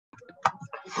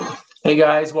Hey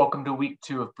guys, welcome to week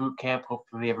 2 of boot camp.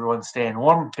 Hopefully everyone's staying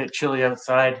warm. A bit chilly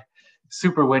outside,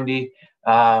 super windy.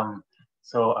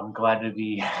 So I'm glad to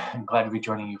be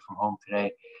joining you from home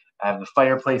today. I have the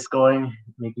fireplace going,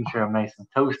 making sure I'm nice and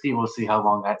toasty. We'll see how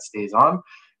long that stays on.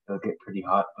 It'll get pretty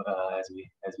hot as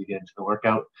we get into the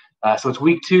workout. So it's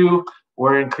week 2.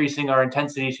 We're increasing our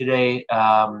intensity today.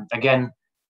 Again,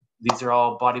 these are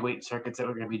all body weight circuits that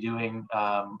we're going to be doing,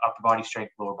 upper body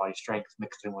strength, lower body strength,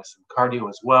 mixed in with some cardio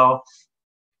as well.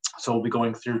 So we'll be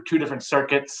going through 2 different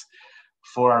circuits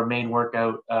for our main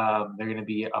workout. They're going to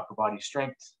be upper body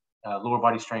strength, lower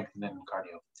body strength, and then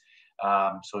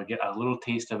cardio. So we get a little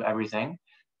taste of everything.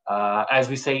 As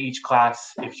we say each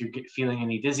class, if you're feeling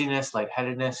any dizziness,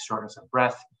 lightheadedness, shortness of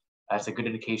breath, that's a good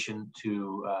indication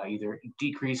to either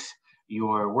decrease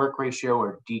your work ratio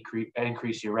or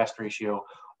increase your rest ratio,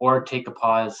 or take a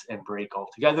pause and break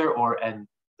altogether, or end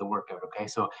the workout. Okay,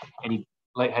 so any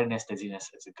lightheadedness, dizziness,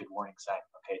 it's a good warning sign.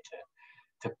 Okay,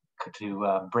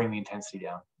 to bring the intensity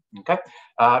down. Okay,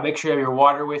 make sure you have your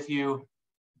water with you.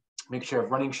 Make sure you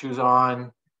have running shoes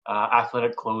on,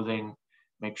 athletic clothing.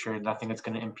 Make sure nothing that's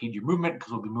going to impede your movement,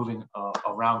 because we'll be moving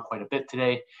around quite a bit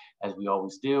today, as we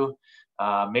always do.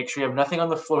 Make sure you have nothing on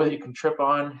the floor that you can trip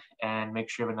on, and make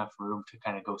sure you have enough room to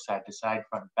kind of go side to side,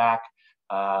 front and back.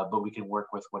 But we can work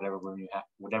with whatever room you have,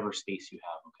 whatever space you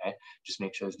have. Okay, just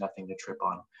make sure there's nothing to trip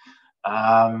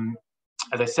on.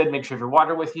 As I said, make sure you have your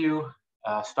water with you.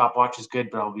 Stopwatch is good,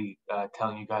 but I'll be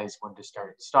telling you guys when to start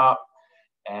and stop.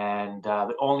 And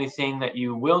the only thing that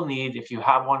you will need, if you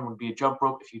have one, would be a jump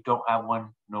rope. If you don't have one,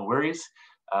 no worries.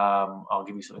 I'll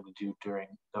give you something to do during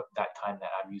that time that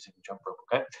I'm using the jump rope.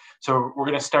 Okay, so we're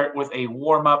going to start with a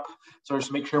warm up. So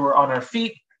just make sure we're on our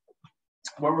feet.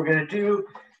 What we're going to do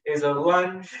is a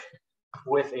lunge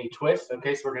with a twist.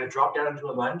 Okay, so we're going to drop down into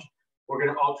a lunge. We're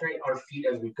going to alternate our feet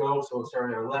as we go. So we'll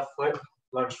start on our left foot,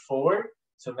 lunge forward.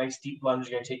 So nice deep lunge.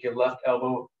 You're going to take your left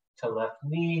elbow to left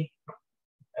knee,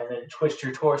 and then twist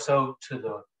your torso to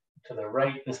the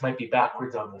right. This might be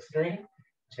backwards on the screen. I'm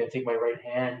just going to take my right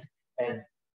hand and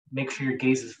make sure your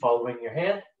gaze is following your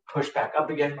hand. Push back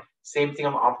up again. Same thing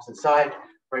on the opposite side.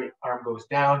 Right arm goes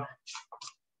down.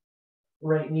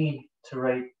 Right knee to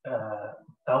right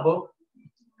elbow.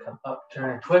 Come up,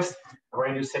 turn, and twist. We're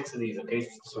going to do 6 of these, okay?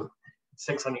 So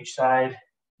 6 on each side.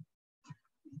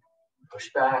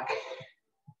 Push back.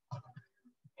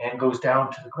 Hand goes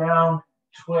down to the ground.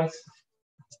 Twist.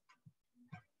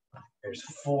 There's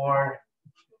 4.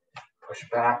 Push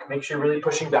back. Make sure you're really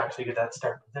pushing back so you get that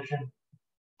start position.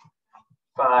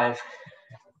 5.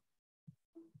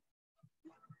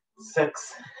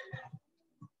 6.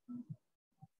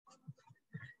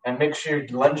 And make sure you're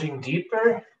lunging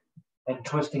deeper and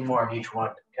twisting more on each one.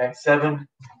 Okay, 7.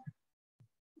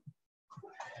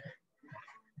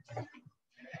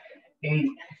 8.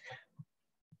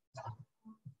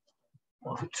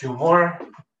 We'll do 2 more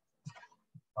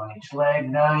on each leg.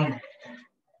 9.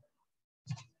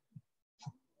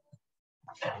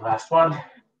 And last one.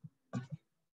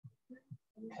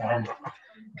 10.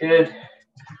 Good.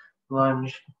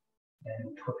 Lunge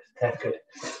and twist. 10. Good.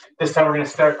 This time we're going to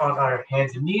start on our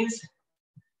hands and knees.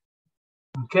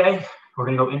 Okay. We're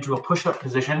going to go into a push-up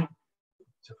position.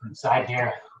 So from the side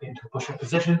here, into a push-up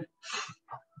position.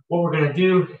 What we're going to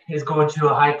do is go into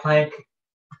a high plank.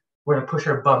 We're going to push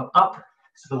our bum up.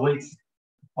 So the weight's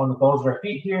on the balls of our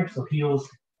feet here. So heels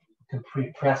can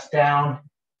press down.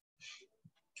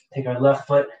 Take our left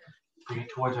foot, bring it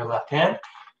towards our left hand,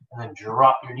 and then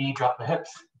drop your knee, drop the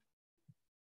hips.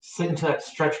 Sit into that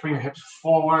stretch, bring your hips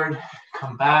forward,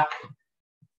 come back.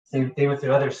 Same thing with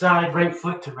the other side, right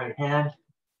foot to right hand,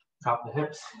 drop the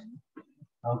hips.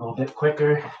 I'll go a bit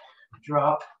quicker.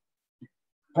 Drop,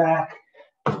 back,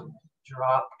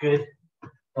 drop, good.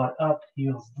 Butt up,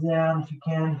 heels down if you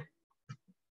can.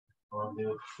 We'll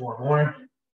do 4 more.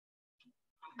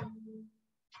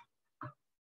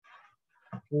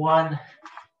 1,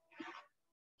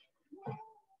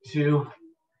 2,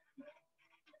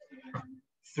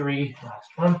 3, last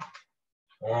one,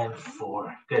 and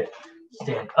 4. Good.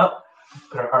 Stand up,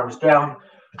 put our arms down,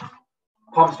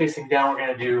 palms facing down. We're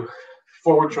going to do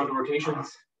forward shoulder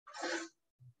rotations.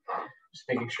 Just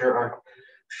making sure our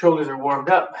shoulders are warmed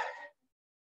up.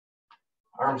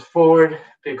 Arms forward,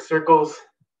 big circles.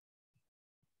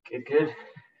 Good, good.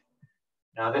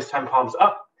 Now this time palms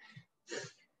up.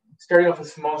 Starting off with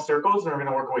small circles, and we're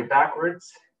going to work our way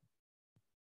backwards.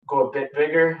 Go a bit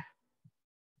bigger,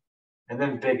 and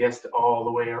then biggest all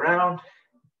the way around.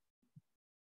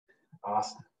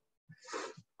 Awesome.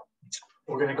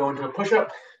 We're going to go into a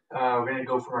push-up. We're going to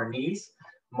go from our knees,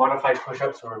 modified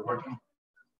push-ups. So we're working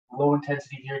low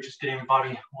intensity here, just getting the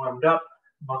body warmed up.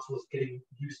 muscles getting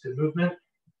used to movement.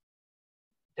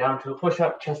 Down to a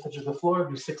push-up, chest touches the floor.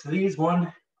 Do 6 of these.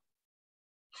 1,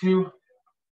 2,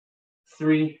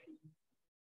 3,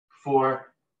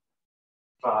 4,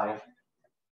 5,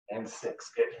 and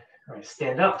 6. Good. All right,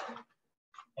 stand up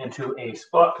into a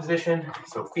squat position.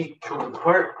 So feet shoulder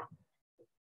apart,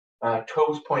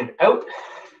 toes pointed out.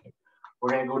 We're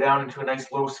going to go down into a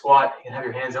nice low squat. You can have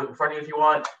your hands out in front of you if you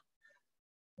want.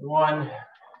 1,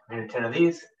 and 10 of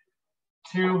these.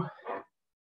 2,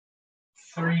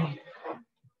 3,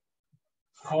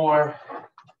 4,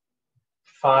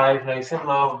 5, nice and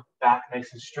low. Back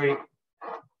nice and straight.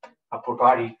 Upper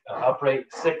body upright.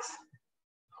 6,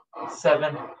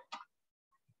 7,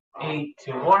 8,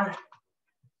 2 more.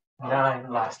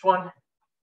 9, last one,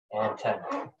 and 10.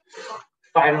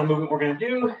 Final movement we're going to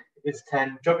do is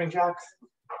 10 jumping jacks.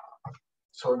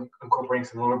 So incorporating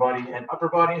some lower body and upper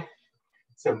body,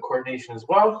 some coordination as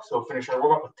well. So finish our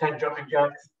warm up with 10 jumping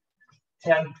jacks.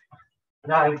 10,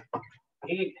 9,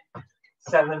 8,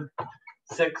 7,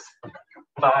 6,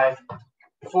 5,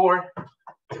 4,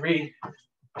 3,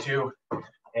 2,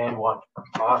 and 1.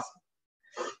 Awesome.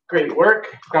 Great work.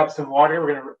 Grab some water.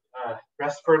 We're going to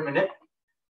rest for a minute.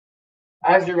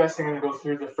 As you're resting, I'm going to go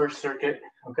through the first circuit.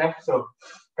 Okay, so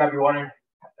grab your water,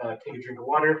 take a drink of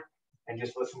water, and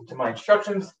just listen to my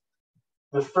instructions.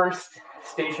 The first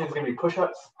station is going to be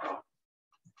push-ups.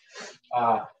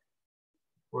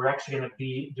 We're actually going to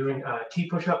be doing T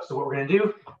push-ups. So what we're going to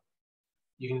do,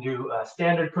 you can do a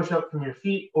standard push-up from your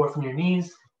feet or from your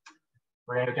knees.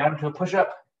 We're going to go down to a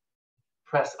push-up,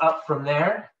 press up from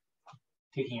there,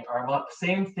 taking your arm up.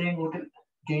 Same thing, look at,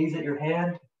 gaze at your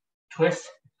hand, twist,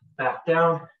 back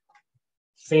down.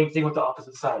 Same thing with the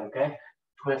opposite side, okay?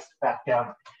 Twist, back down.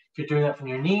 If you're doing that from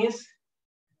your knees,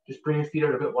 just bring your feet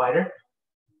out a bit wider.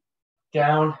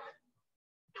 Down,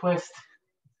 twist,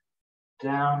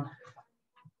 down,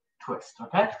 twist,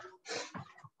 okay?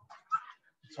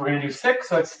 So we're gonna do 6,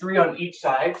 so it's 3 on each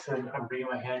side. So I'm bringing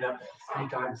my hand up 3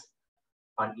 times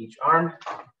on each arm.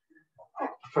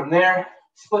 From there,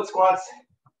 split squats.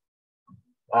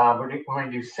 We're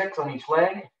going to do 6 on each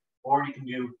leg, or you can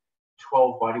do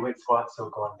 12 bodyweight squats. So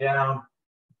going down,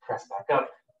 press back up,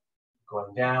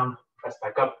 going down, press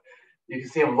back up. You can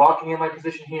see I'm locking in my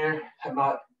position here. I'm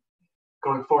not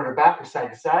going forward or back or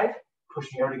side to side,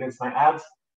 pushing out against my abs.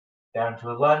 Down to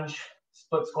a lunge,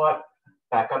 split squat,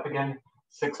 back up again,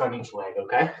 6 on each leg,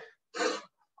 okay?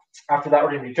 After that,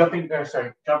 we're going to be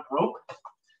jump rope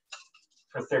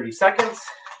for 30 seconds.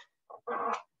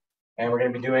 And we're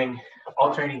going to be doing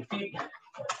alternating feet.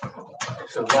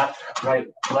 So left, right,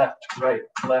 left, right,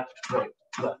 left, right,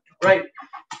 left, right.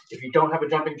 If you don't have a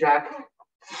jumping jack,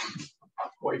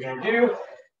 what you're going to do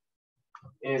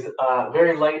is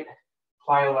very light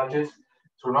plyo lunges.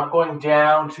 So we're not going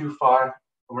down too far.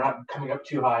 We're not coming up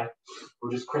too high.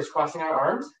 We're just crisscrossing our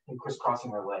arms and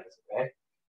crisscrossing our legs, okay?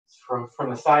 From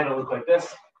the side, it'll look like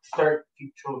this. Start,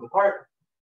 feet shoulder apart.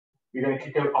 You're going to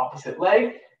kick out opposite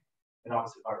leg and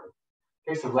opposite arm.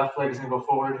 Okay, so left leg is going to go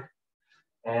forward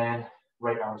and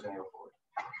right arm is going to go forward.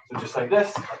 So just like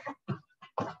this,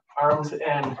 arms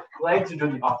and legs are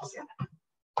doing the opposite.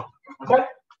 Okay?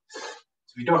 So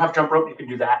if you don't have jump rope, you can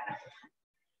do that.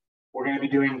 We're going to be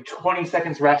doing 20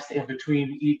 seconds rest in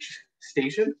between each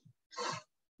station.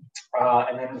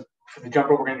 And then for the jump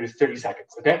rope, we're going to do 30 seconds,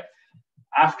 okay?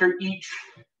 After each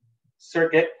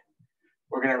circuit,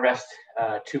 we're going to rest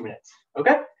 2 minutes,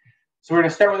 okay? So we're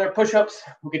going to start with our push-ups.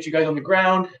 We'll get you guys on the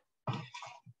ground.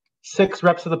 6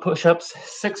 reps of the push-ups,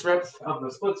 6 reps of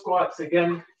the split squats.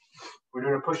 Again, we're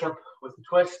doing a push-up with a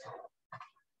twist.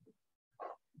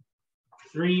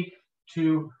 3,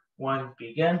 2, 1,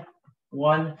 begin.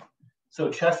 1,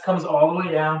 so chest comes all the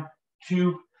way down.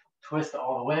 2, twist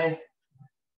all the way.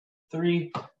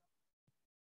 3,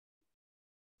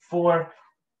 4,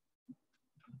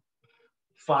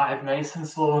 5, nice and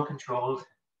slow and controlled.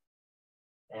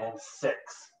 And 6,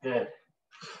 good.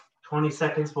 20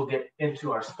 seconds, we'll get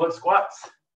into our split squats.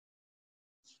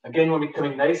 Again, we'll be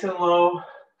coming nice and low.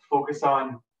 Focus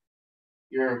on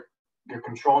your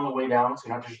control on the way down, so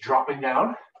you're not just dropping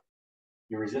down.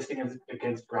 You're resisting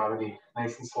against gravity,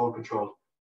 nice and slow and controlled.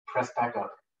 Press back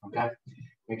up, okay?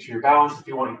 Make sure you're balanced. If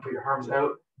you want, you can put your arms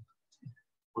out.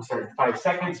 We'll start in 5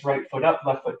 seconds. Right foot up,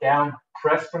 left foot down.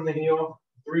 Press from the heel.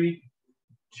 3,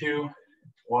 2,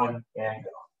 1, and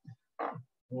go.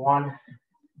 1,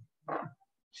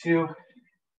 2,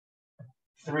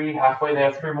 3, halfway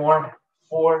there, 3 more,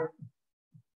 4,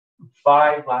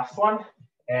 5, last one,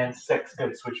 and 6.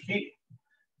 Good. Switch feet.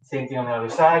 Same thing on the other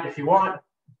side. If you want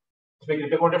to make it a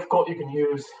bit more difficult, you can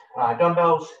use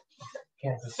dumbbells,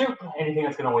 cans of soup, anything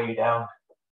that's going to weigh you down.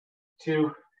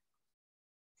 2,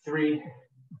 3,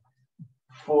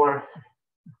 4,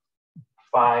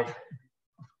 5,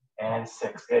 and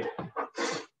 6. Good.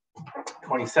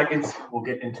 20 seconds. We'll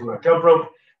get into a jump rope.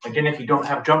 Again, if you don't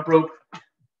have jump rope,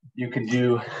 you can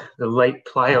do the light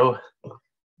plyo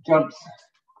jumps.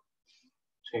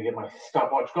 Just gonna get my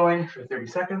stopwatch going for 30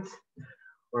 seconds.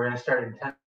 We're gonna start in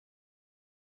 10.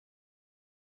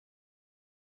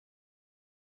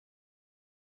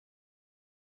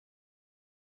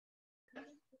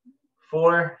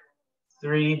 4,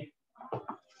 3,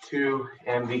 2,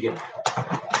 and begin.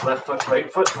 Left foot,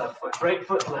 right foot, left foot, right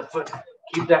foot, left foot.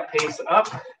 Keep that pace up.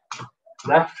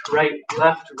 Left, right,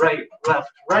 left, right,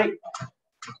 left, right.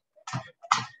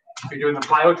 If you're doing the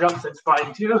plyo jumps, that's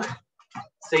fine too.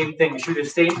 Same thing, shoot the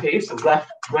same pace. So left,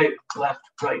 right, left,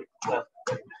 right, left,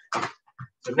 right.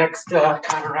 So next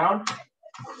time around,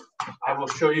 I will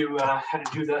show you how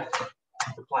to do the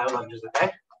plyo lunges,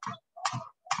 okay?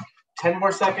 10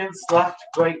 more seconds. Left,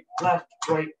 right, left,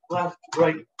 right, left,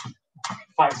 right.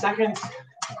 5 seconds.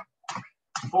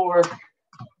 4,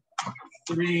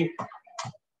 3,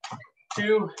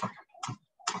 2,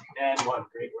 and 1.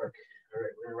 Great work. All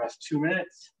right, we're gonna rest 2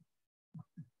 minutes.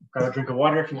 Grab a drink of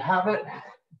water if you have it.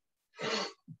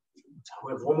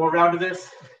 We have one more round of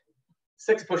this.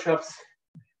 6 push-ups,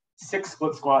 6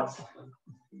 split squats,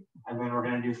 and then we're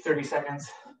gonna do 30 seconds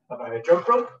of either jump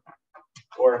rope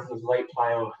or those light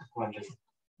plyo lunges.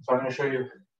 So I'm gonna show you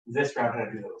this round how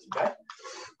to do those, okay?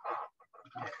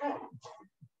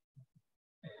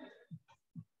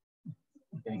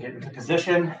 Gonna get into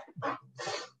position.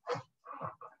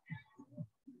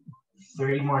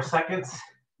 30 more seconds.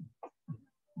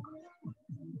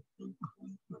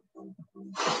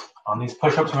 On these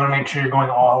push-ups, you want to make sure you're going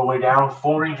all the way down,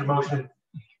 full range of motion,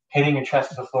 hitting your chest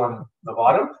to the floor on the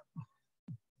bottom.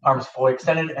 Arms fully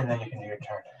extended, and then you can do your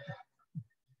turn.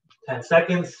 10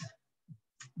 seconds.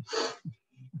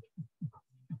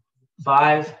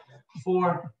 5,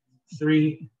 4,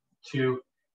 3, 2,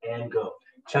 and go.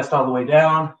 Chest all the way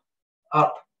down,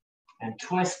 up, and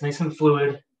twist, nice and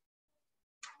fluid.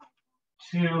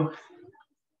 2,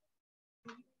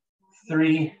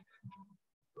 3,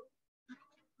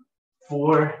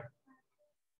 4,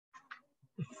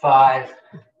 5,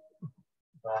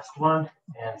 last one,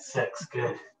 and 6.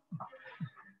 Good.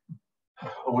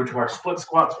 Over to our split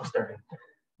squats. We'll start in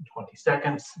 20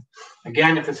 seconds.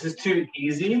 Again, if this is too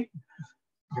easy,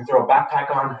 you can throw a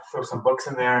backpack on, throw some books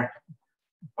in there,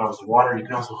 bottles of water. You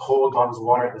can also hold bottles of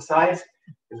water at the sides.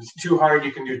 If it's too hard,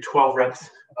 you can do 12 reps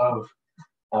of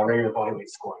regular bodyweight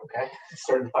squat, okay?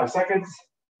 Start in 5 seconds.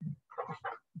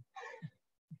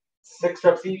 6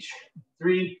 reps each.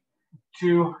 3,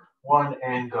 2, 1,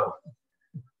 and go.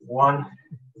 1,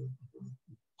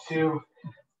 2,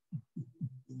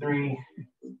 3,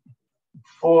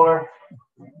 4,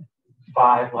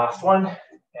 5, last one,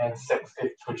 and 6.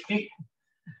 Good. Switch feet.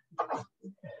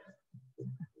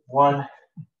 1,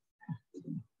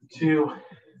 2,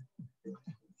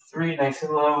 3, nice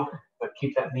and low, but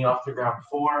keep that knee off the ground.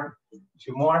 4,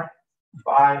 2 more,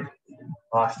 5,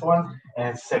 last one,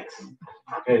 and 6.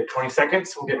 Good. 20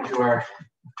 seconds. We'll get into our,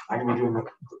 I'm gonna be doing the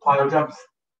plyo jumps.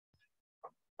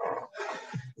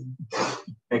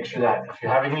 Make sure that if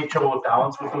you're having any trouble with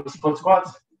balance with those split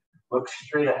squats, look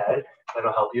straight ahead.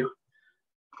 That'll help you.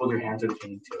 Hold your hands if you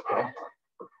need to, okay?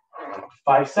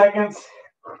 5 seconds.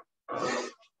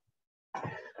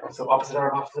 So opposite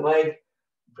arm, opposite leg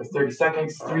for 30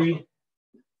 seconds. 3,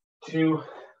 2,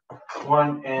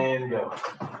 1, and go.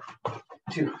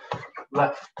 2,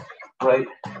 left, right,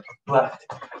 left,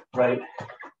 right,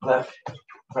 left,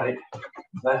 right,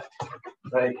 left,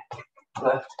 right,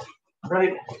 left,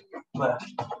 right,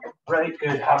 left, right.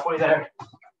 Good. Halfway there.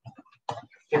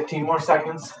 15 more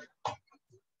seconds.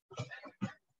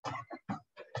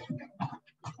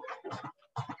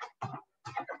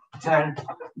 10,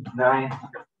 9,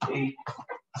 8,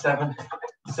 7,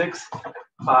 6,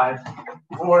 5,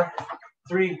 4,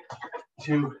 3,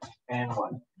 2, and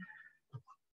 1.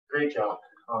 Great job.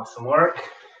 Awesome work.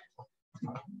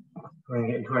 We're going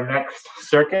to get into our next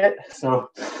circuit. So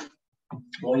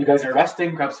while you guys are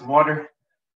resting, grab some water.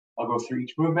 I'll go through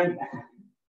each movement.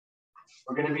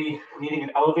 We're going to be needing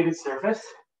an elevated surface.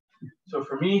 So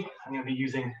for me, I'm going to be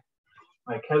using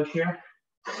my couch here.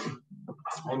 I'm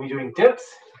going to be doing dips.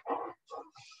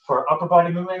 For upper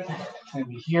body movement, it's going to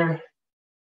be here.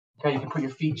 Okay, you can put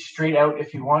your feet straight out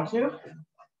if you want to.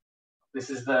 This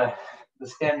is the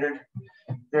standard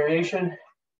variation.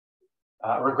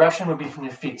 Regression would be from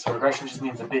your feet. So regression just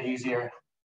means a bit easier.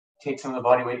 Take some of the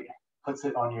body weight, puts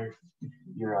it on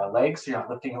your legs, so you're not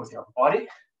lifting it with your upper body.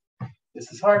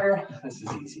 This is harder. This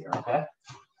is easier. Okay.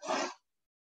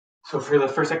 So for the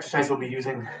first exercise, we'll be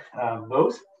using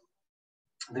those.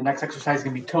 The next exercise is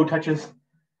going to be toe touches.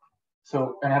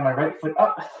 So I have my right foot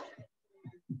up,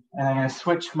 and I'm going to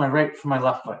switch my right from my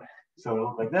left foot. So it'll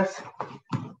look like this.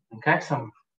 Okay, so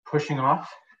I'm pushing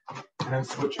off and then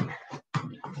switching.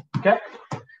 Okay,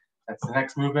 that's the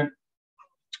next movement.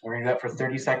 We're going to do that for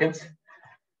 30 seconds.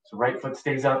 So right foot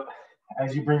stays up.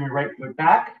 As you bring your right foot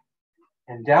back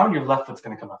and down, your left foot's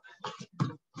going to come up.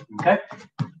 Okay,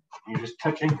 you're just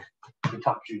touching the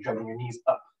top. You're driving your knees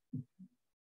up.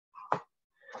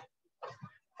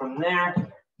 From there,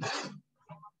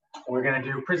 we're going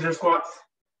to do prisoner squats.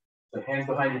 So hands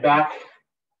behind your back,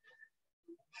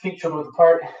 feet shoulder width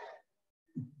apart,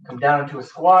 come down into a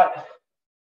squat,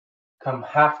 come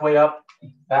halfway up,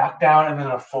 back down, and then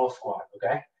a full squat,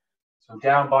 okay? So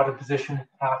down, bottom position,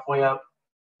 halfway up,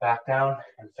 back down,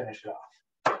 and finish it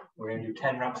off. We're going to do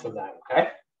 10 reps of that, okay?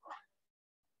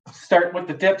 Start with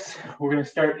the dips. We're going to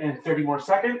start in 30 more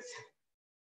seconds.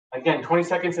 Again, 20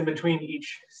 seconds in between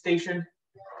each station,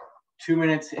 2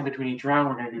 minutes in between each round.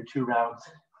 We're going to do 2 rounds.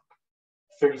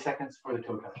 30 seconds for the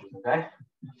toe touches, okay?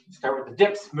 Start with the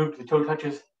dips, move to the toe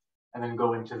touches, and then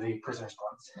go into the prisoner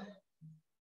squats.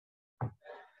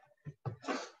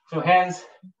 So hands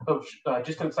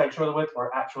just outside shoulder width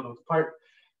or at shoulder width apart.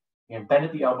 And bend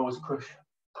at the elbows,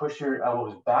 push your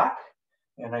elbows back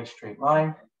in a nice straight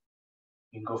line.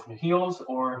 You can go from the heels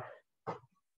or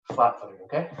flat-footed,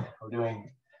 okay? We're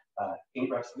doing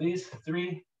 8 reps of these.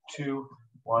 3, 2,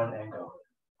 1, and go.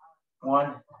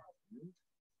 1,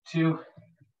 2,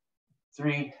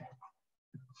 3,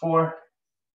 4,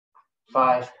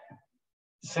 5,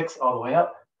 6, all the way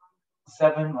up.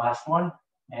 7, last one,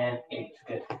 and 8.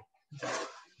 Good.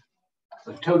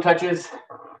 So toe touches.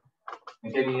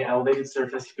 Again, you need an elevated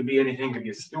surface. It could be anything. It could be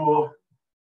a stool.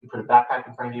 You put a backpack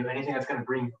in front of you. Anything that's going to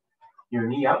bring your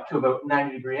knee up to about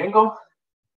 90-degree angle,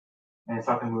 and it's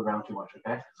not going to move around too much.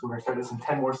 Okay. So we're going to start this in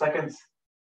 10 more seconds.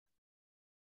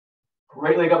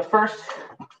 Right leg up first,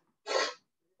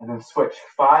 and then switch.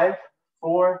 5,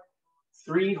 4,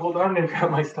 3. Hold on. I'm going to grab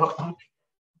my stopwatch.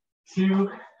 2,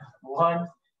 1,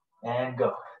 and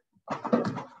go.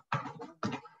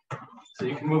 So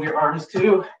you can move your arms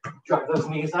too. Drive those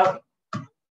knees up.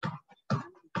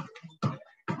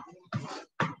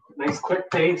 Nice quick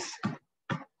pace.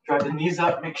 Drive the knees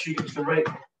up. Make sure you get to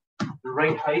the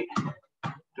right height.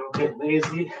 Don't get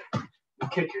lazy. You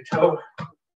kick your toe.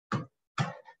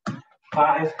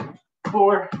 5,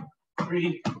 4,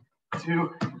 3, 2,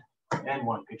 and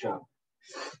 1. Good job.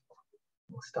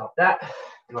 We'll stop that.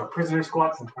 Do our prisoner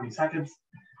squats in 20 seconds.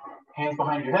 Hands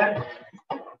behind your head.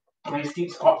 Nice deep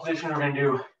squat position. We're going to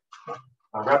do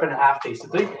a rep and a half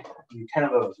basically. Do 10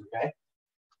 of those, okay?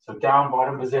 So down,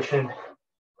 bottom position,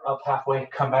 up halfway,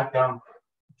 come back down,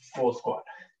 full squat.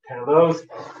 10 of those.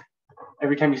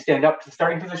 Every time you stand up to the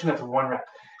starting position, that's 1 rep.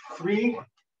 3,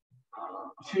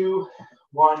 2,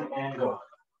 1, and go.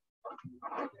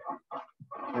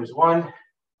 There's 1,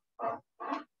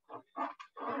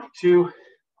 2,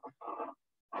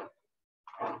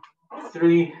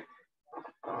 3,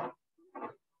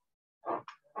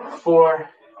 4,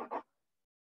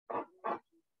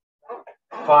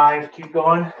 5, keep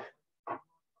going.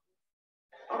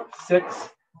 6,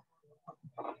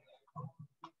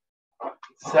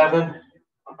 7,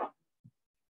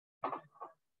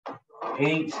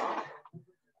 8,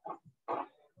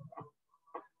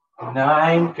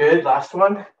 9, good, last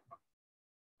one.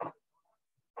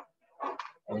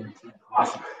 And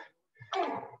awesome.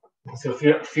 So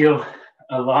feel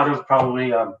a lot of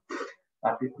probably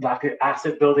lack of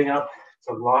acid building up. It's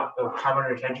a lot of time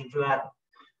under attention for that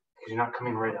because you're not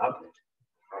coming right up.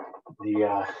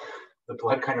 The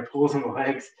blood kind of pools in the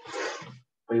legs,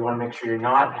 but you want to make sure you're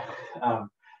not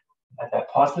at that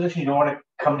pause position. You don't want to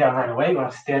come down right away. You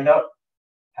want to stand up,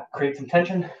 create some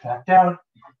tension, back down,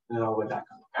 and then all the way back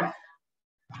up.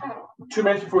 Okay? 2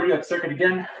 minutes before we do that circuit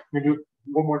again, we're going to do it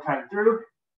one more time through.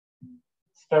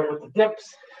 Start with the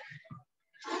dips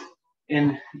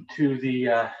into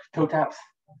the toe taps,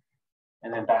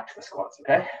 and then back to the squats,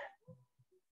 okay?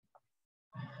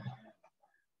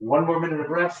 1 more minute of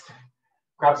rest.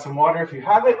 Grab some water if you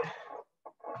have it.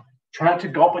 Try not to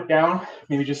gulp it down.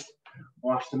 Maybe just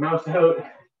wash the mouth out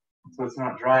so it's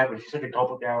not dry, but if you start to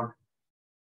gulp it down,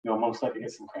 you'll most likely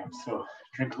get some cramps. So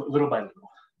drink little by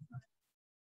little.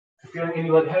 If you're feeling any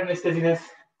lightheadedness, dizziness,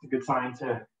 it's a good sign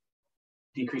to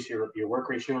decrease your work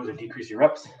ratios or decrease your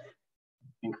reps,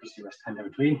 increase your rest time in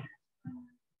between.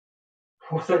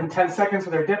 We'll start in 10 seconds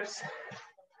with our dips.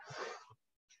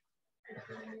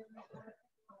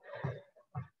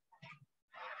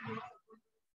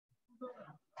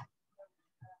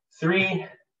 Three,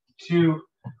 2,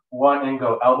 1, and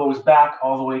go. Elbows back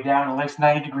all the way down. A nice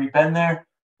 90-degree bend there.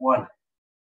 1,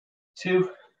 2,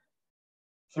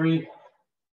 3,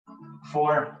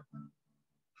 4,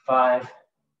 5,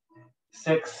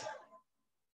 6,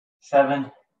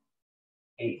 7,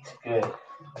 8. Good.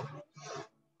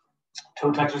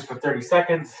 Toe touches for 30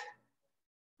 seconds.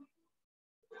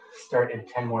 Start in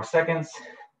 10 more seconds.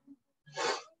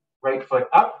 Right foot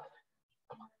up.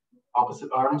 Opposite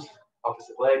arms,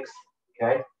 opposite legs.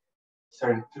 Okay.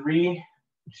 Start in 3,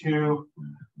 2,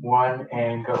 1,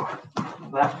 and go.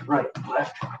 Left, right,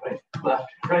 left, right, left,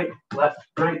 right, left,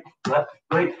 right, left,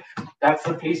 right. That's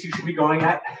the pace you should be going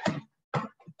at.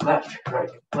 Left, right,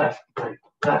 left, right,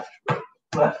 left, right,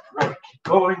 left, right. Keep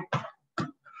going.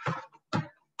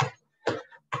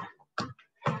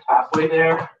 Halfway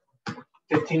there.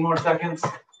 15 more seconds.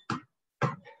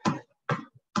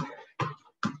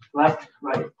 Left,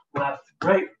 right, left,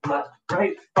 right, left,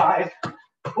 right. 5,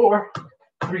 4,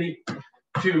 3,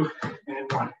 2,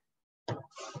 and 1.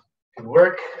 Good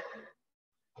work.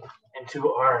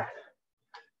 Into our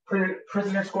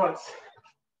prisoner squats.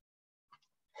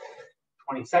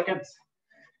 20 seconds.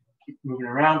 Keep moving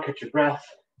around, catch your breath.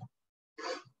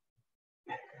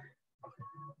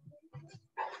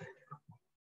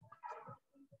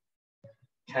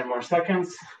 Ten more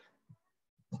seconds.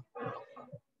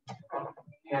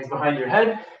 Hands behind your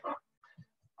head.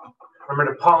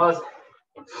 Remember to pause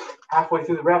halfway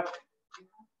through the rep.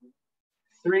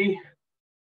 3,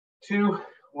 2,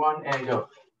 1, and go.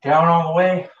 Down all the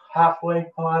way, halfway,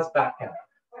 pause, back down.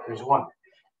 There's 1.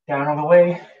 Down all the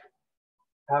way,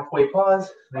 halfway,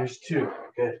 pause. There's 2.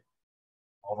 Good.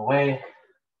 All the way.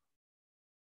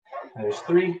 There's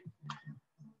 3.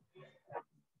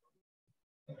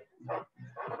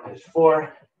 There's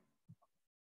 4.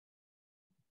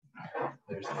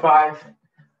 There's 5.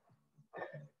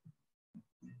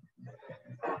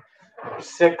 There's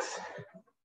 6.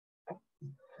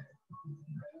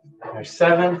 There's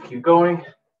 7. Keep going.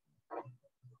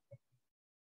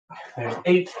 There's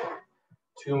 8.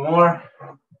 2 more.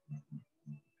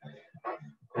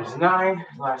 There's 9.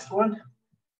 Last one.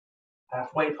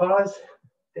 Halfway, pause.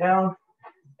 Down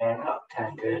and up.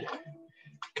 10. Good.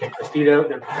 Kick the feet out.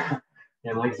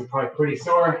 Your legs are probably pretty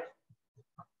sore.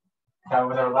 That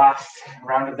was our last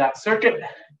round of that circuit.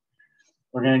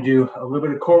 We're going to do a little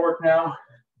bit of core work now.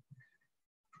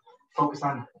 Focus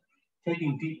on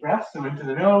taking deep breaths, so into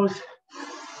the nose,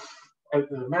 out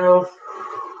through the mouth.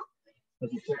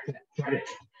 As you start to try to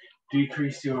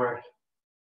decrease your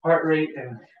heart rate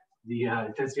and the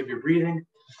intensity of your breathing.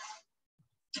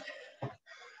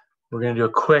 We're going to do a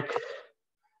quick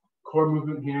core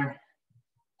movement here.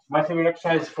 My favorite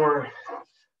exercise for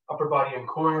upper body and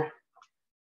core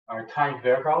are timed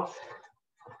bear crawls.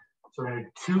 So we're going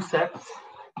to do 2 sets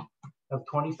of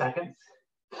 20 seconds.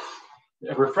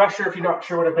 A refresher, if you're not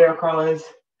sure what a bear crawl is,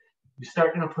 you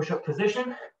start in a push-up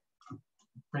position.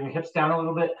 Bring your hips down a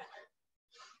little bit.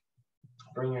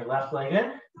 Bring your left leg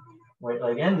in, right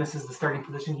leg in. This is the starting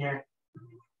position here.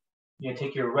 You're going to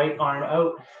take your right arm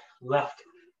out, left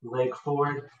leg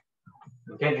forward.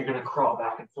 Again, you're going to crawl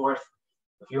back and forth.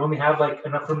 If you only have like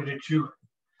enough room to do 2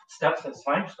 steps, that's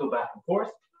fine. Just go back and forth.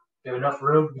 If you have enough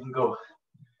room, you can go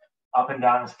up and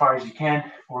down as far as you can.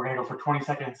 We're going to go for 20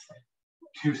 seconds,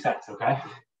 2 sets, okay?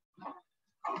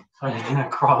 So I'm going to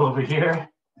crawl over here,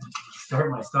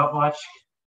 start my stopwatch,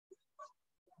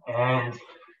 and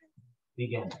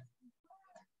begin.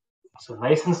 So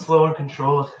nice and slow and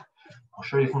controlled. I'll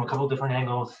show you from a couple different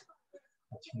angles.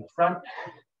 That's from the front.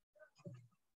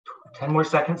 10 more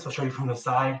seconds. I'll show you from the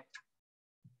side.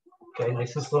 Okay,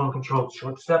 nice and slow and controlled.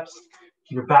 Short steps.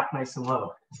 Keep your back nice and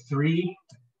low. 3,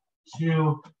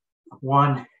 2,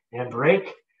 1, and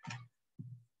break.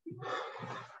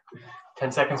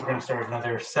 10 seconds. We're going to start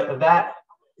another set of that.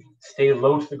 Stay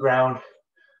low to the ground.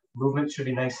 Movement should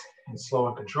be nice and slow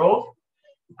and controlled.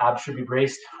 Abs should be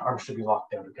braced. Arms should be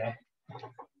locked out, okay?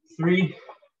 3,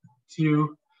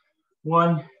 2,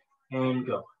 1, and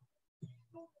go.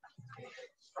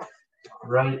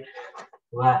 Right,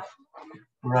 left,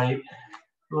 right,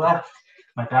 left.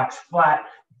 My back's flat.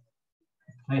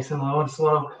 Nice and low and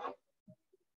slow.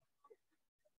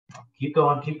 Keep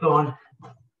going, keep going.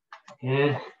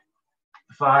 Good.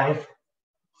 5,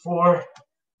 4,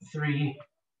 3,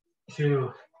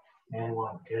 2, and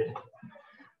 1. Good.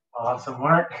 Awesome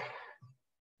work.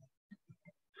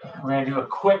 We're going to do a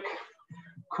quick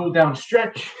cool down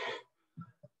stretch.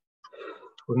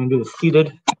 We're going to do the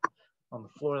seated on the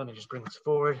floor. Let me just bring this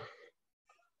forward.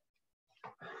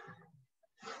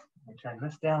 Let me turn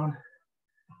this down.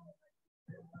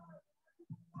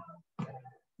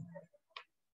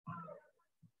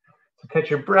 So catch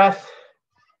your breath.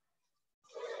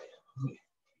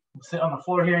 Sit on the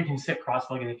floor here. You can sit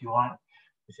cross-legged if you want.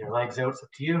 with your legs out, it's up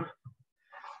to you.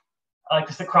 I like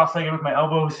to sit cross-legged with my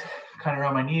elbows kind of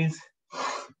around my knees.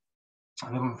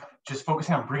 And then just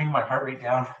focusing on bringing my heart rate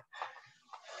down.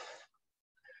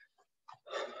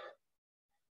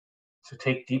 So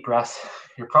take deep breaths.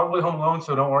 You're probably home alone,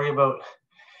 so don't worry about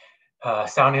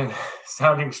sounding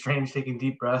strange taking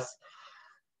deep breaths.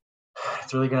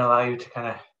 It's really going to allow you to kind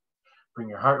of bring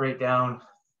your heart rate down,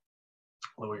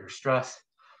 lower your stress.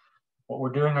 What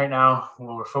we're doing right now,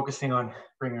 when we're focusing on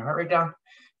bringing our heart rate down,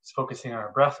 is focusing on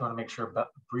our breath. We want to make sure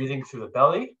breathing through the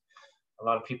belly. A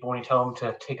lot of people, when you tell them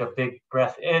to take a big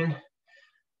breath in,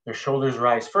 their shoulders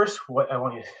rise first. What I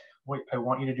want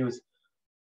you to do is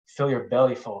fill your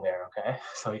belly full there, okay?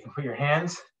 So you can put your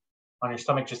hands on your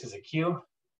stomach just as a cue.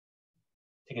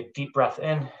 Take a deep breath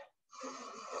in.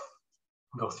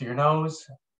 Go through your nose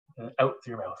and out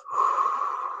through your mouth.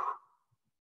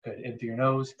 Good. In through your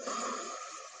nose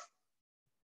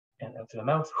and out through the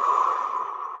mouth.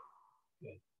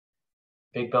 Good.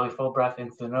 Big belly full breath in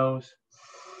through the nose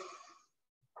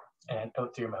and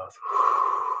out through your mouth.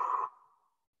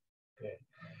 Good.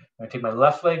 I'm going to take my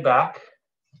left leg back,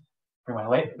 bring my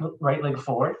right leg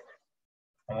forward.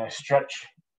 I'm going to stretch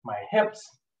my hips,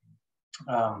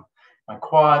 my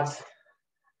quads.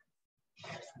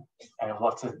 I have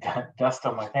lots of dust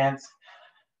on my pants,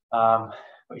 but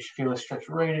you should feel a stretch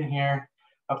right in here,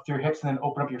 up through your hips, and then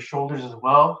open up your shoulders as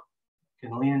well. You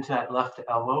can lean into that left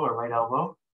elbow or right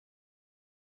elbow.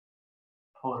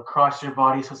 Pull it across your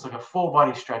body, so it's like a full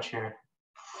body stretch here.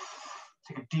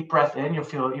 Take a deep breath in. You'll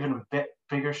feel even a bit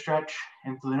bigger stretch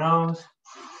into the nose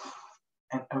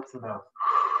and out the mouth.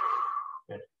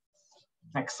 Good.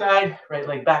 Next side, right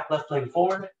leg back, left leg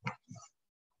forward.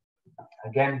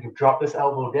 Again, you can drop this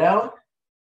elbow down.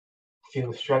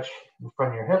 Feel the stretch in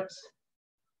front of your hips,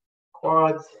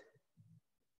 quads,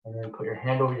 and then put your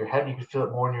hand over your head. You can feel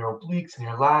it more in your obliques and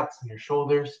your lats and your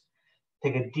shoulders.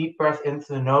 Take a deep breath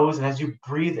into the nose, and as you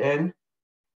breathe in,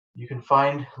 you can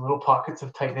find little pockets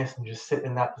of tightness and just sit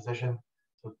in that position.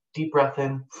 So deep breath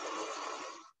in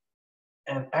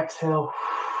and exhale.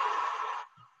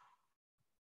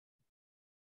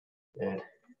 Good.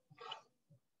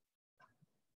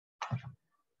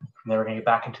 And then we're going to get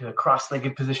back into the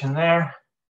cross-legged position there.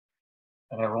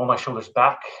 I'm going to roll my shoulders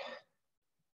back.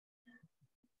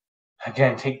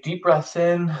 Again, take deep breaths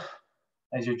in.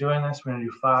 As you're doing this, we're going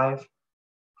to do 5,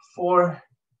 4,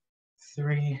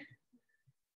 3,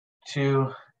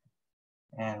 2,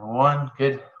 and 1.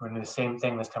 Good. We're going to do the same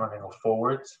thing. This time we're going to go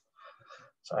forwards.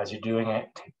 So as you're doing it,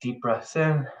 take deep breaths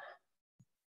in.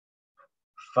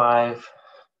 5,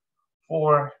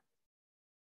 4,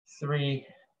 3,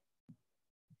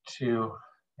 2,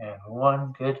 and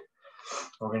 1. Good.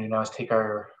 What we're going to do now is take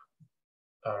our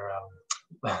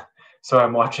so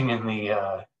I'm watching in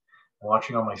the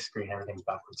watching on my screen, everything's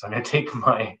backwards. So I'm going to take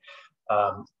my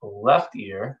left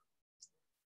ear,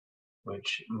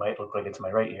 which might look like it's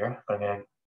my right ear, but I'm going to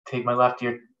take my left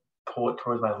ear, pull it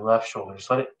towards my left shoulder, just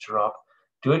let it drop.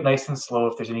 Do it nice and slow.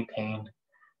 If there's any pain,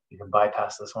 you can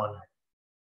bypass this one.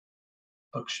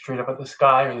 Look straight up at the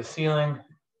sky or the ceiling,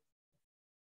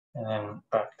 and then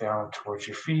back down towards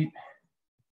your feet.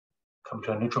 Come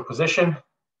to a neutral position.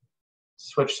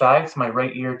 Switch sides, my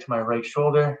right ear to my right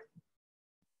shoulder.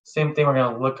 Same thing, we're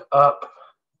going to look up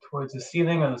towards the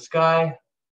ceiling or the sky.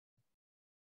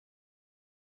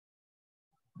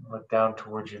 Look down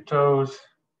towards your toes,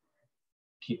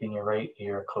 keeping your right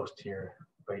ear close to your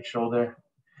right shoulder.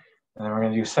 And then we're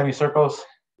going to do semicircles,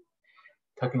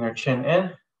 tucking our chin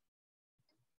in.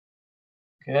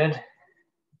 Good.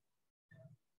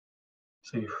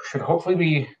 So you should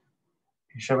hopefully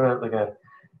have a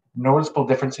noticeable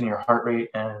difference in your heart rate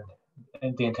and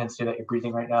the intensity that you're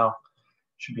breathing right now.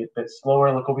 Should be a bit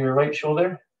slower. Look over your right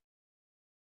shoulder,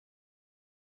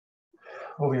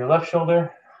 over your left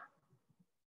shoulder,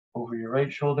 over your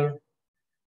right shoulder,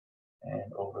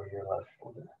 and over your left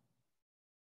shoulder.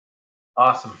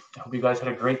 Awesome. I hope you guys had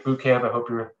a great boot camp. I hope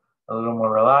you're a little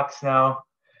more relaxed now.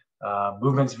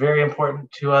 Movement's very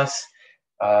important to us,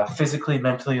 physically,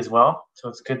 mentally as well. So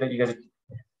it's good that you guys are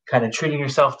kind of treating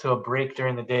yourself to a break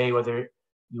during the day, whether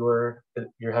you're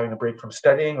having a break from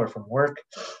studying or from work.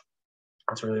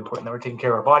 It's really important that we're taking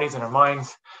care of our bodies and our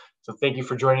minds. So thank you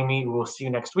for joining me. We'll see you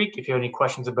next week. If you have any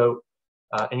questions about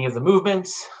any of the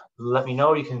movements, let me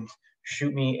know. You can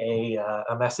shoot me a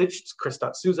message. It's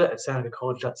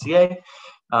chris.souza@sandicollege.ca.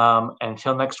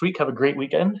 Until next week, have a great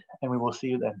weekend, and we will see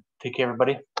you then. Take care,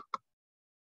 everybody.